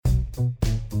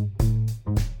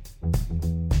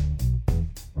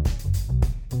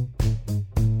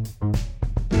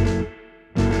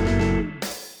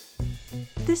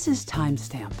This is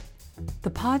Timestamp, the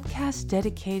podcast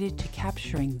dedicated to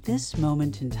capturing this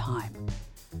moment in time.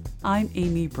 I'm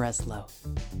Amy Breslow.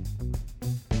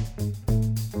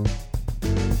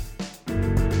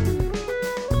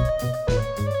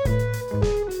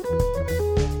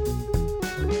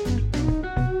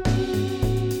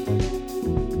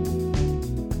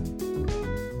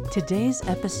 Today's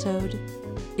episode,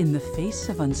 In the Face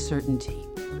of Uncertainty.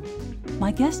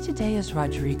 My guest today is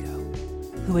Rodrigo,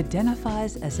 who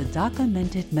identifies as a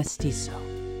DACAmented Mestizo.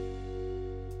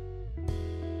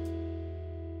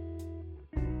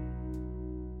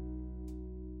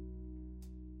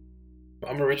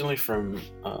 I'm originally from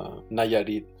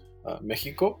Nayarit,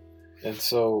 Mexico, and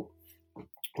so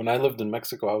when I lived in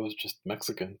Mexico, I was just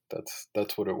Mexican.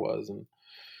 That's what it was,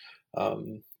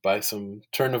 and by some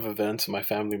turn of events, my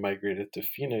family migrated to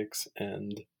Phoenix,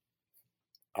 and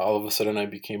all of a sudden I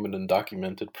became an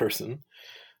undocumented person.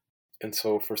 And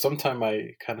so for some time,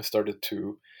 I kind of started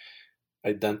to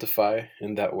identify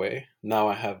in that way. Now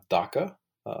I have DACA,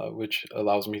 which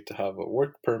allows me to have a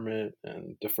work permit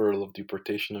and deferral of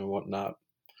deportation and whatnot.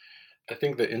 I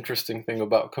think the interesting thing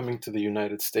about coming to the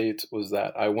United States was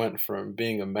that I went from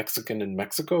being a Mexican in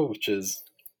Mexico, which is,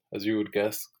 as you would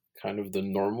guess, kind of the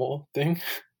normal thing,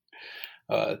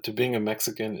 to being a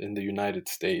Mexican in the United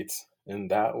States. And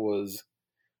that was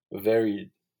a very,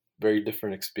 very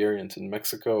different experience. In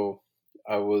Mexico,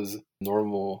 I was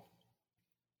normal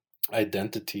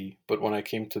identity, but when I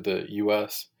came to the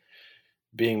US,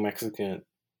 being Mexican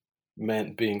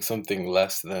meant being something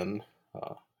less than,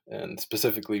 and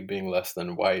specifically being less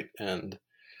than white, and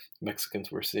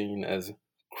Mexicans were seen as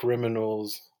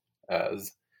criminals,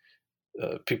 as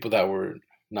people that were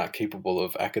not capable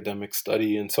of academic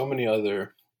study, and so many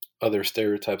other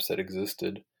stereotypes that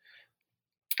existed.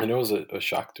 And it was a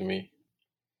shock to me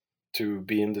to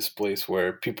be in this place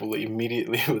where people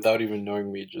immediately, without even knowing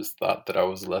me, just thought that I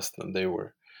was less than they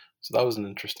were. So that was an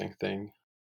interesting thing.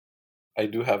 I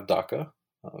do have DACA,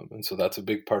 and so that's a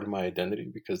big part of my identity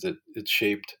because it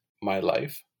shaped my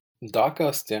life.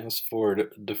 DACA stands for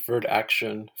Deferred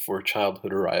Action for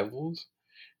Childhood Arrivals,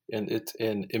 and it's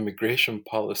an immigration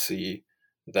policy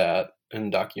that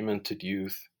undocumented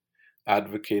youth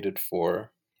advocated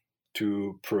for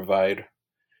to provide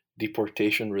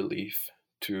deportation relief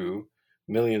to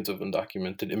millions of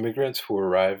undocumented immigrants who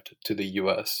arrived to the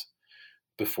US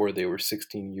before they were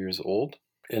 16 years old.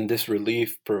 And this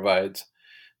relief provides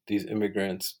these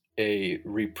immigrants a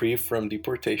reprieve from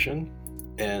deportation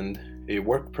and a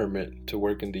work permit to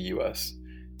work in the US.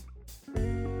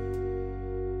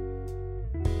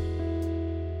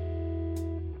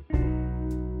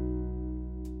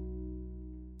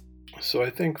 So I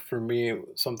think for me,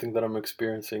 something that I'm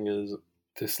experiencing is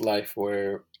this life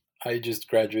where I just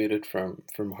graduated from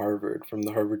Harvard, from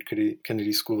the Harvard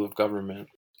Kennedy School of Government.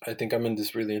 I think I'm in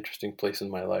this really interesting place in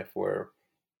my life where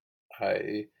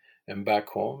I am back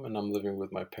home and I'm living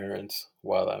with my parents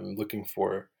while I'm looking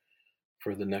for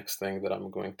the next thing that I'm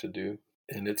going to do.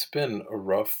 And it's been a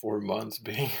rough 4 months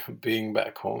being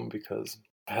back home because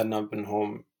I had not been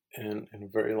home in a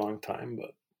very long time,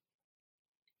 but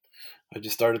I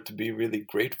just started to be really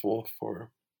grateful for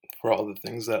all the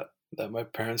things that my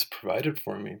parents provided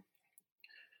for me.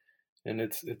 And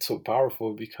it's so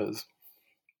powerful because,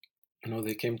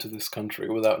 they came to this country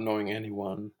without knowing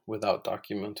anyone, without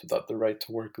documents, without the right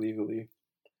to work legally.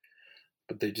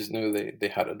 But they just knew they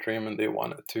had a dream and they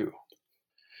wanted to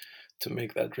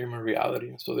make that dream a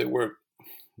reality. So they worked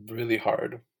really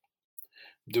hard,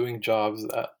 doing jobs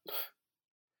that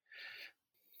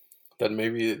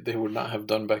maybe they would not have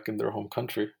done back in their home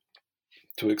country.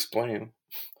 To explain,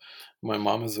 my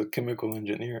mom is a chemical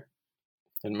engineer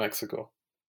in Mexico,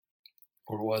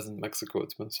 or was in Mexico.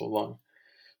 It's been so long.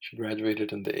 She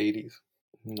graduated in the 80s.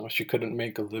 She couldn't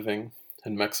make a living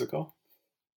in Mexico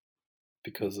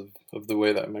because of the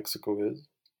way that Mexico is.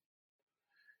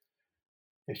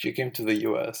 And she came to the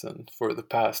US, and for the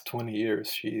past 20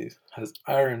 years, she has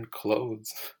ironed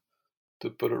clothes to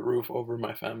put a roof over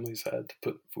my family's head, to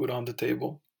put food on the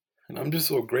table. And I'm just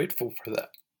so grateful for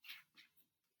that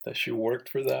she worked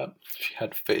for that. She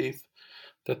had faith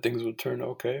that things would turn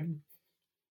okay.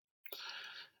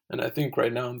 And I think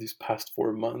right now in these past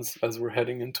 4 months, as we're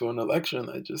heading into an election,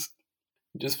 it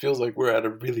just feels like we're at a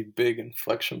really big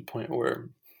inflection point where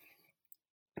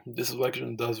this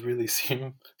election does really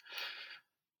seem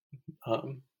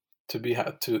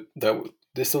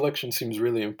this election seems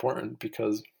really important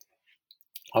because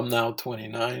I'm now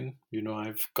 29.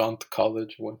 I've gone to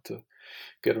college, went to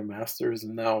get a master's,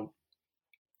 and now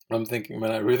I'm thinking,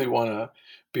 man, I really want to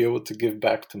be able to give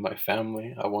back to my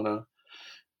family. I want to,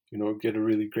 get a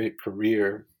really great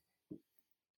career,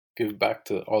 give back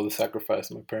to all the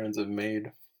sacrifice my parents have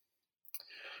made.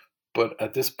 But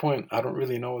at this point, I don't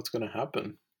really know what's going to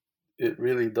happen. It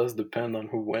really does depend on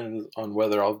who wins, on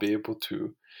whether I'll be able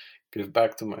to give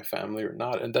back to my family or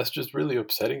not. And that's just really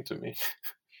upsetting to me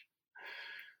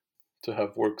to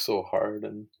have worked so hard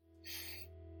and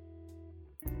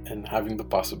having the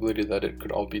possibility that it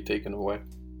could all be taken away.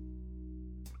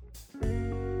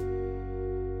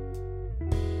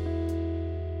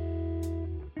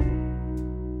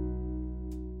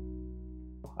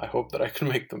 I hope that I can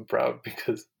make them proud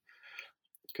because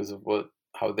of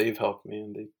how they've helped me,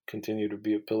 and they continue to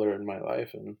be a pillar in my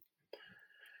life. And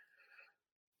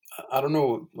I don't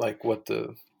know like what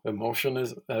the emotion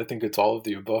is. I think it's all of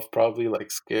the above, probably,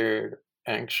 like scared,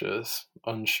 anxious,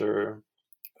 unsure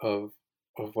of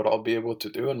what I'll be able to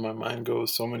do, and my mind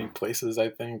goes so many places. I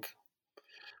think,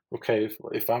 okay,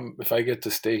 if I get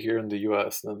to stay here in the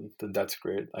US, then that's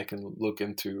great. I can look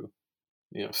into,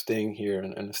 staying here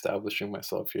and establishing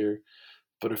myself here.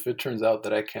 But if it turns out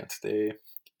that I can't stay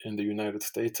in the United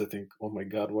States, I think, oh my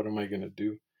God, what am I going to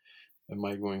do? Am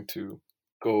I going to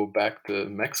go back to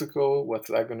Mexico? What's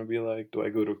that going to be like? Do I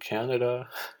go to Canada?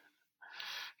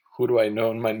 Who do I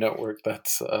know in my network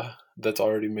that's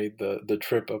already made the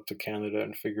trip up to Canada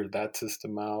and figured that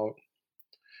system out?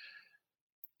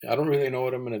 I don't really know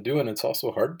what I'm going to do, and it's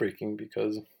also heartbreaking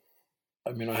because,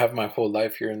 I mean, I have my whole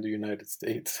life here in the United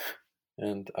States,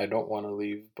 and I don't want to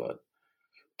leave, but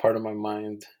part of my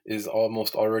mind is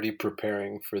almost already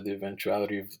preparing for the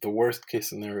eventuality of the worst case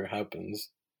scenario happens.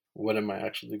 What am I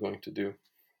actually going to do?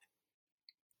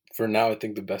 For now, I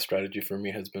think the best strategy for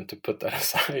me has been to put that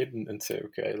aside and say,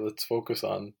 okay, let's focus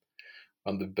on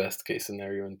the best case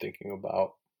scenario and thinking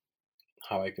about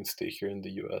how I can stay here in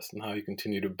the US and how I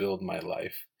continue to build my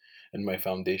life and my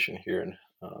foundation here,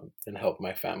 and help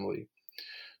my family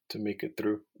to make it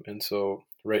through. And so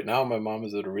right now, my mom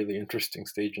is at a really interesting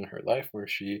stage in her life where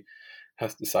she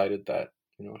has decided that,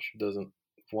 she doesn't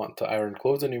want to iron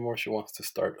clothes anymore. She wants to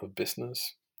start a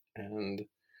business. And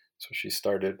so she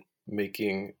started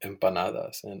making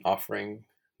empanadas and offering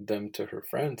them to her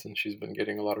friends. And she's been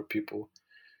getting a lot of people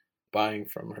buying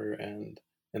from her. And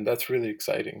that's really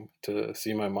exciting to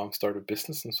see my mom start a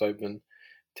business. And so I've been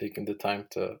taking the time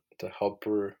to help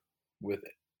her with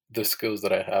the skills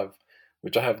that I have,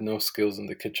 which I have no skills in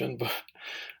the kitchen, but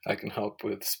I can help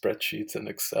with spreadsheets and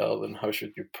Excel and how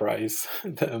should you price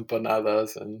the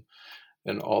empanadas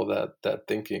and all that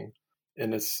thinking.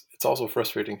 And it's also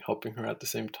frustrating helping her at the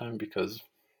same time because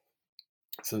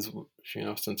since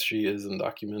she is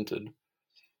undocumented,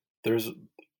 there's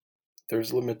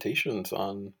limitations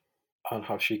on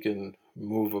how she can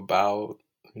move about,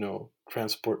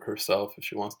 transport herself if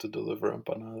she wants to deliver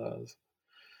empanadas.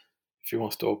 If she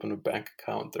wants to open a bank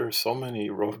account, there are so many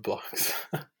roadblocks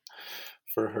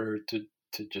for her to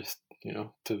just,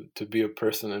 to be a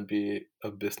person and be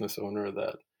a business owner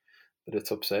that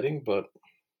it's upsetting, but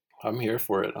I'm here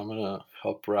for it. I'm going to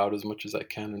help her out as much as I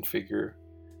can and figure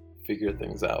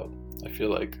things out. I feel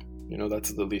like,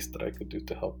 that's the least that I could do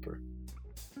to help her.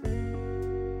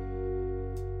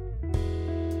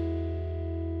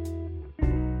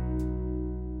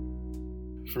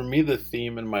 For me, the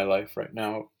theme in my life right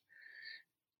now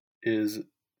is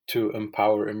to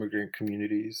empower immigrant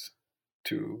communities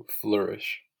to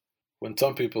flourish. When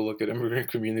some people look at immigrant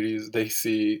communities, they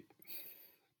see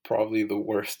probably the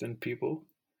worst in people.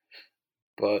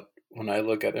 But when I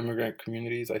look at immigrant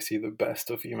communities, I see the best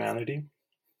of humanity.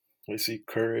 I see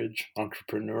courage,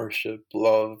 entrepreneurship,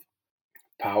 love,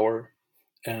 power.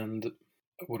 And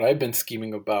what I've been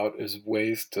scheming about is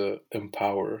ways to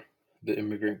empower the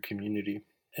immigrant community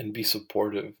and be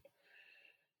supportive,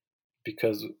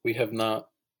 because we have not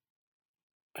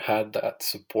had that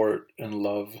support and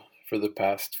love for the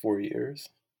past 4 years.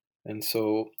 And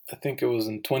so I think it was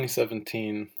in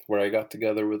 2017 where I got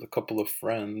together with a couple of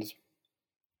friends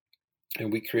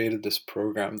and we created this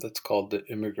program that's called the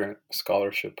Immigrant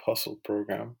Scholarship Hustle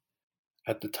Program.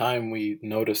 At the time, we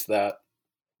noticed that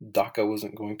DACA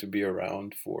wasn't going to be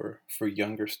around for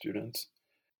younger students.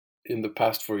 In the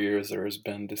past 4 years, there has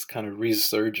been this kind of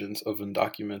resurgence of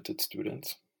undocumented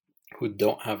students who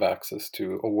don't have access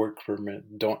to a work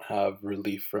permit, don't have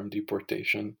relief from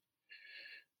deportation.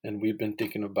 And we've been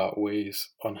thinking about ways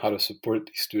on how to support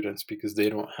these students because they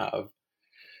don't have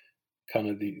kind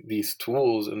of these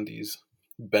tools and these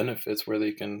benefits where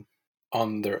they can,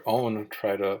 on their own,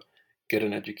 try to get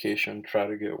an education, try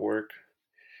to get work.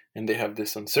 And they have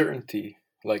this uncertainty,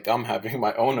 like I'm having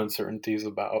my own uncertainties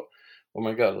about, oh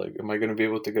my God, like, am I going to be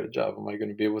able to get a job? Am I going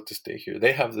to be able to stay here?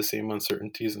 They have the same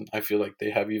uncertainties, and I feel like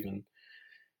they have even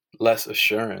less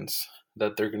assurance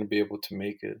that they're going to be able to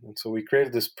make it. And so we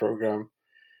created this program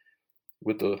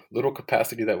with the little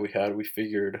capacity that we had, we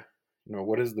figured,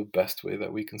 what is the best way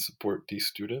that we can support these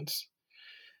students?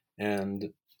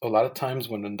 And a lot of times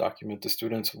when undocumented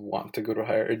students want to go to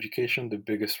higher education, the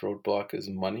biggest roadblock is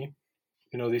money.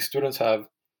 These students have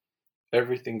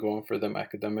everything going for them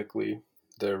academically.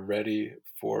 They're ready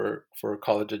for a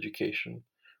college education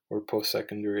or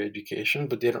post-secondary education,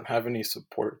 but they don't have any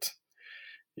support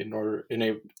to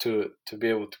be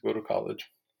able to go to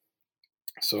college.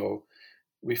 So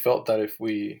we felt that if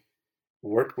we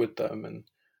worked with them and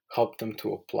helped them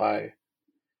to apply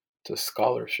to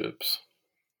scholarships,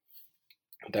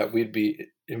 that we'd be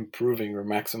improving or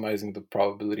maximizing the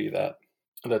probability that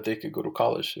they could go to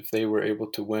college. If they were able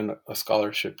to win a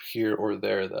scholarship here or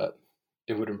there, that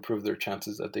it would improve their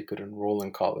chances that they could enroll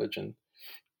in college and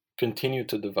continue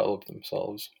to develop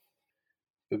themselves.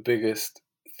 The biggest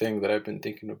thing that I've been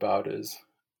thinking about is,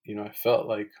 I felt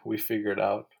like we figured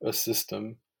out a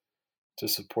system to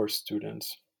support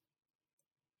students.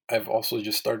 I've also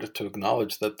just started to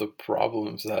acknowledge that the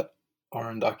problems that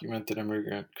our undocumented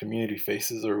immigrant community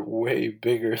faces are way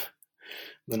bigger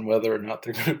than whether or not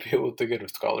they're going to be able to get a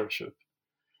scholarship.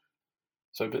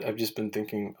 So I've just been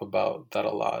thinking about that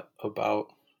a lot,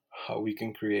 about how we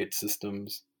can create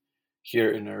systems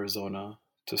here in Arizona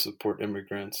to support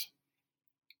immigrants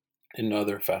in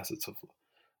other facets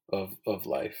of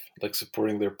life, like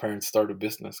supporting their parents start a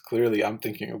business. Clearly, I'm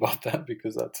thinking about that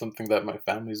because that's something that my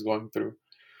family's going through.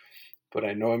 But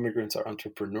I know immigrants are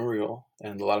entrepreneurial,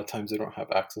 and a lot of times they don't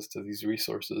have access to these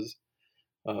resources,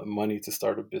 money to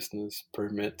start a business,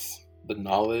 permits, the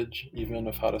knowledge even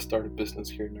of how to start a business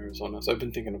here in Arizona. So I've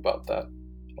been thinking about that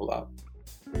a lot.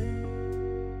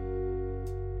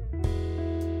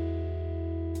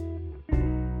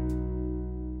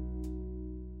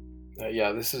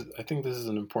 I think this is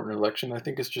an important election. I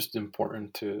think it's just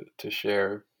important to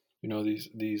share,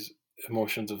 these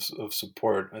emotions of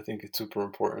support. I think it's super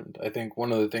important. I think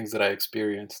one of the things that I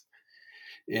experienced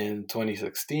in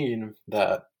 2016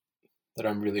 that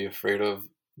I'm really afraid of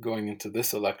going into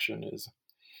this election is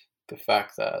the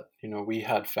fact that, we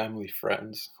had family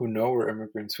friends who know we're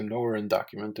immigrants, who know we're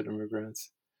undocumented immigrants,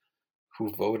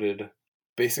 who voted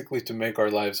basically to make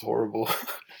our lives horrible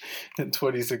in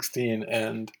 2016.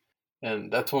 And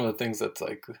that's one of the things that's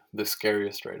like the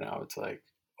scariest right now. It's like,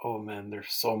 oh man,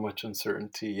 there's so much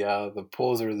uncertainty. Yeah, the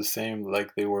polls are the same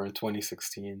like they were in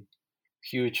 2016.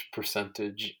 Huge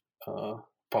percentage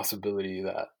possibility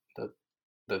that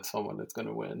someone is going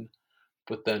to win.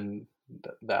 But then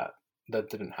that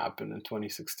didn't happen in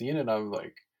 2016, and I'm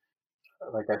like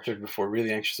I shared before,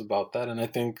 really anxious about that. And I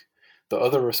think the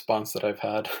other response that I've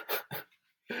had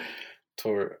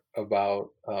about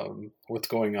what's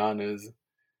going on is,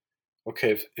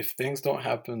 okay, if things don't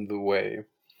happen the way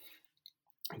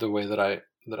that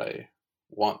I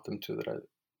want them to,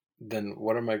 then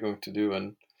what am I going to do?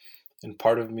 And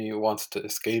part of me wants to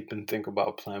escape and think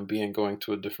about plan B and going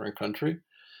to a different country.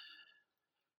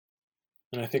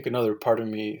 And I think another part of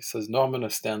me says, no, I'm going to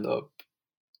stand up.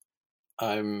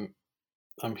 I'm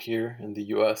here in the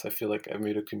US. I feel like I've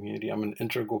made a community. I'm an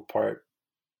integral part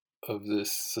of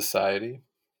this society,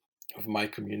 of my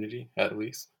community at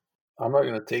least. I'm not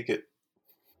going to take it.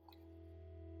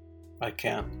 I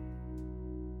can't.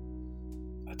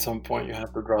 At some point, you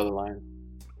have to draw the line.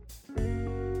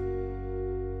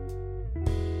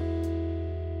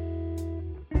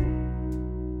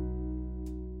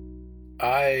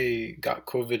 I got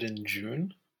COVID in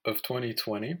June of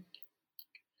 2020,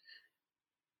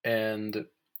 and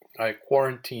I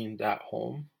quarantined at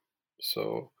home.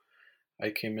 So I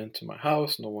came into my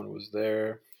house, no one was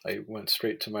there. I went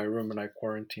straight to my room and I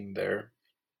quarantined there.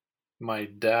 My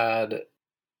dad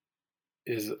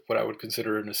is what I would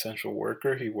consider an essential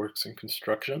worker. He works in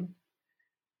construction.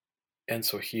 And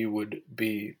so he would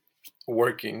be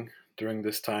working during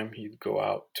this time. He'd go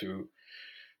out to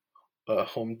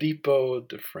Home Depot,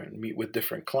 meet with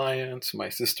different clients. My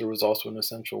sister was also an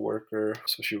essential worker,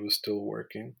 so she was still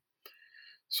working.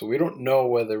 So we don't know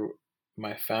whether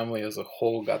my family as a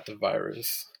whole got the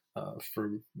virus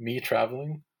for me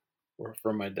traveling or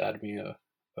for my dad being a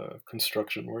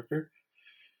construction worker.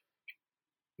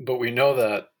 But we know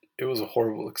that it was a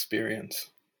horrible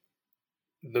experience.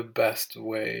 The best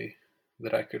way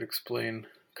that I could explain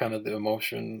kind of the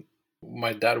emotion,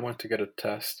 my dad went to get a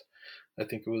test. I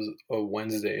think it was a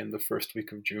Wednesday in the first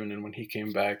week of June. And when he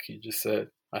came back, he just said,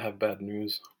 I have bad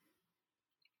news.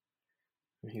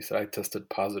 And he said, I tested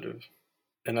positive.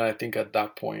 And I think at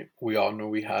that point, we all knew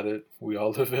we had it. We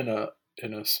all live in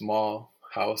a small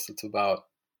house that's about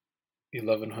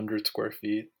 1,100 square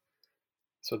feet.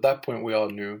 So at that point, we all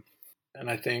knew. And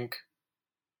I think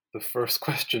the first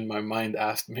question my mind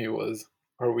asked me was,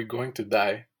 are we going to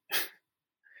die?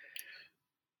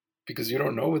 Because you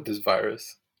don't know with this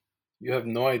virus. You have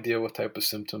no idea what type of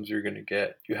symptoms you're going to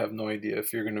get. You have no idea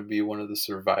if you're going to be one of the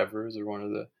survivors or one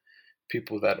of the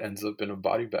people that ends up in a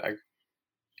body bag.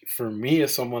 For me,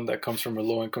 as someone that comes from a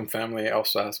low-income family, I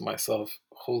also ask myself,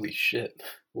 holy shit,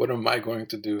 what am I going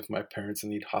to do if my parents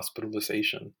need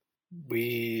hospitalization?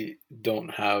 We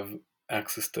don't have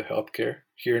access to healthcare.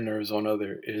 Here in Arizona,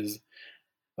 there is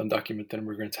undocumented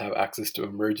immigrants have access to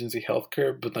emergency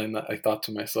healthcare, but then I thought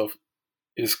to myself,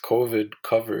 is COVID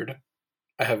covered?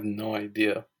 I have no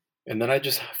idea. And then I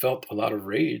just felt a lot of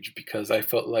rage because I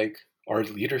felt like our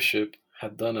leadership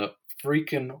had done a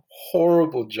freaking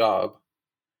horrible job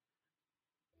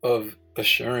of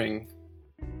assuring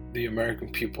the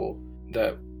American people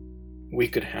that we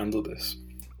could handle this.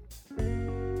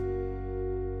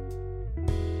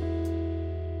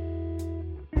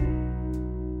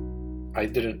 I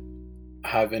didn't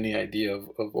have any idea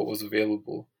of what was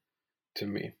available to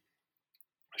me.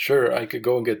 Sure, I could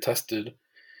go and get tested,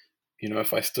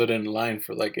 if I stood in line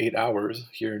for like 8 hours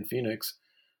here in Phoenix,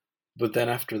 but then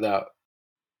after that,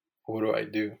 what do I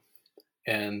do?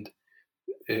 And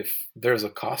if there's a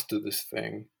cost to this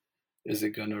thing, is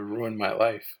it going to ruin my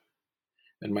life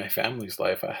and my family's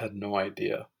life? I had no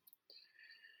idea.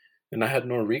 And I had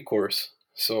no recourse.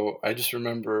 So I just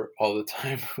remember all the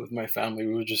time with my family,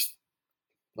 we would just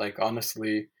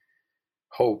honestly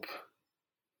hope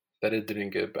that it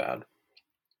didn't get bad.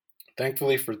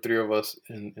 Thankfully, for 3 of us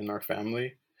in our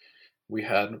family, we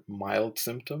had mild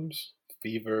symptoms: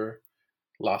 fever,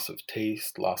 loss of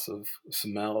taste, loss of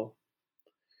smell,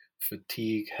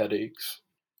 fatigue, headaches.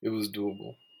 It was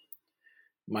doable.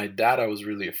 My dad, I was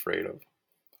really afraid of.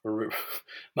 Or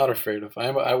not afraid of.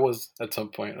 I was at some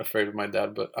point afraid of my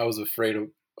dad, but I was afraid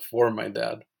for my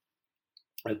dad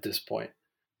at this point.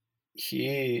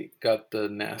 He got the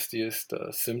nastiest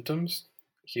symptoms.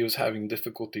 He was having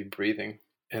difficulty breathing.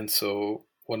 And so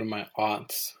one of my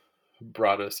aunts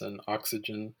brought us an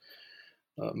oxygen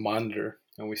monitor,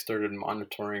 and we started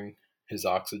monitoring his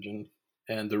oxygen.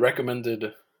 And the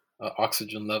recommended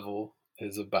oxygen level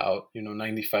is about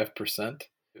 95%.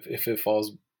 If it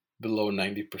falls below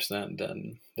 90%,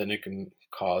 then it can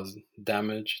cause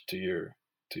damage to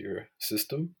your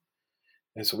system.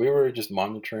 And so we were just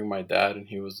monitoring my dad, and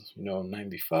he was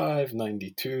 95,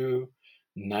 92,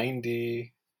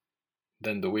 90.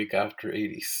 Then the week after,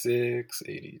 86,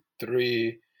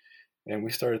 83. And we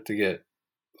started to get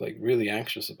really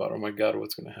anxious about, oh my God,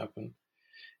 what's going to happen?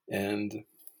 And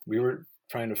we were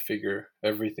trying to figure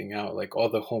everything out, all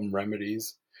the home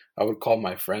remedies. I would call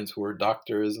my friends who were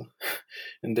doctors,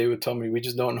 and they would tell me, we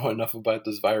just don't know enough about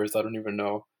this virus. I don't even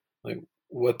know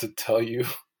what to tell you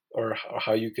or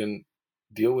how you can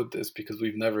deal with this, because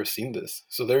we've never seen this.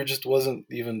 So there just wasn't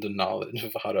even the knowledge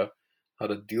of how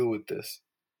to deal with this.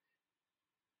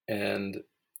 And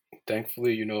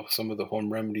thankfully, some of the home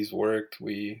remedies worked.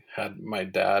 We had my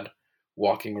dad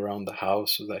walking around the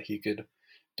house so that he could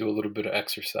do a little bit of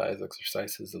exercise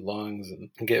his lungs and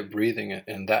get breathing,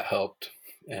 and that helped.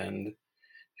 And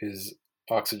his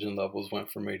oxygen levels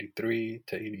went from 83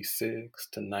 to 86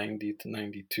 to 90 to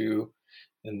 92,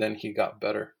 and then he got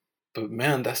better. But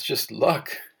man, that's just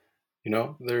luck.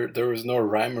 There was no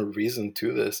rhyme or reason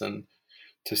to this, and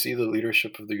to see the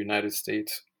leadership of the United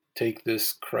States take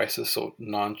this crisis so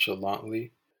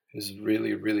nonchalantly is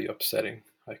really, really upsetting.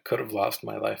 I could have lost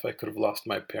my life. I could have lost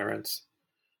my parents.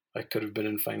 I could have been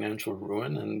in financial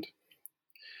ruin,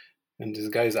 and this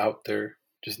guy's out there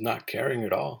just not caring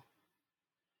at all.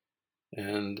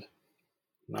 And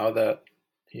now that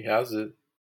he has it,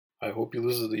 I hope he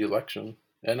loses the election,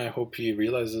 and I hope he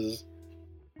realizes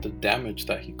the damage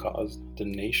that he caused the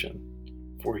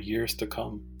nation for years to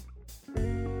come.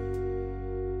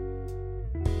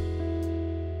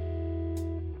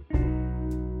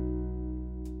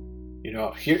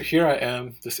 Here I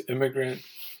am, this immigrant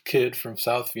kid from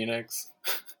South Phoenix,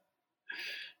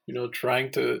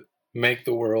 trying to make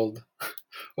the world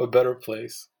a better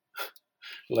place,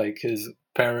 like his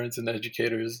parents and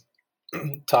educators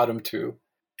taught him to.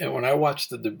 And when I watched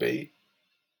the debate,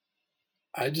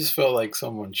 I just felt like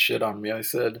someone shit on me. I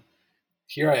said,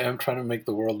 here I am trying to make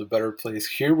the world a better place.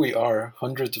 Here we are,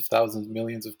 hundreds of thousands,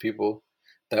 millions of people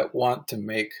that want to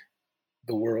make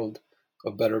the world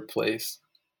a better place.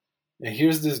 And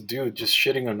here's this dude just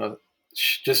shitting on us,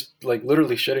 just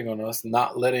literally shitting on us,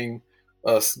 not letting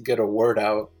us get a word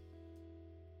out.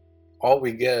 All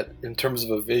we get in terms of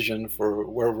a vision for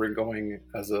where we're going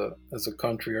as a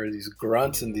country are these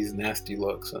grunts and these nasty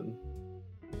looks, and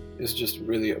it's just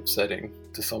really upsetting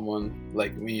to someone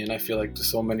like me, and I feel like to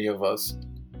so many of us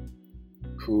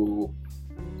who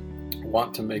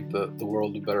want to make the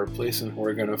world a better place, and who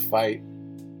are going to fight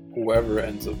whoever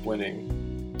ends up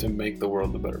winning to make the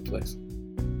world a better place.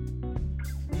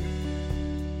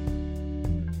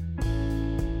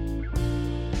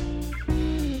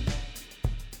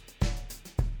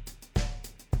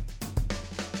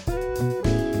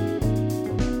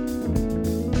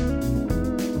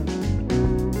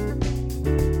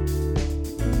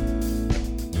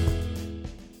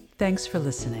 Thanks for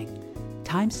listening.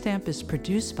 Timestamp is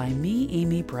produced by me,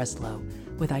 Amy Breslow,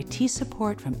 with IT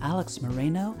support from Alex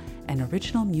Moreno and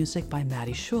original music by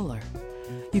Maddie Schuler.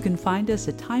 You can find us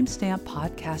at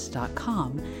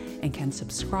timestamppodcast.com and can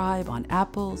subscribe on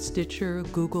Apple, Stitcher,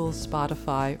 Google,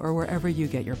 Spotify, or wherever you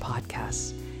get your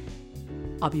podcasts.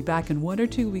 I'll be back in 1 or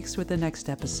 2 weeks with the next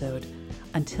episode.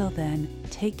 Until then,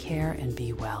 take care and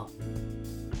be well.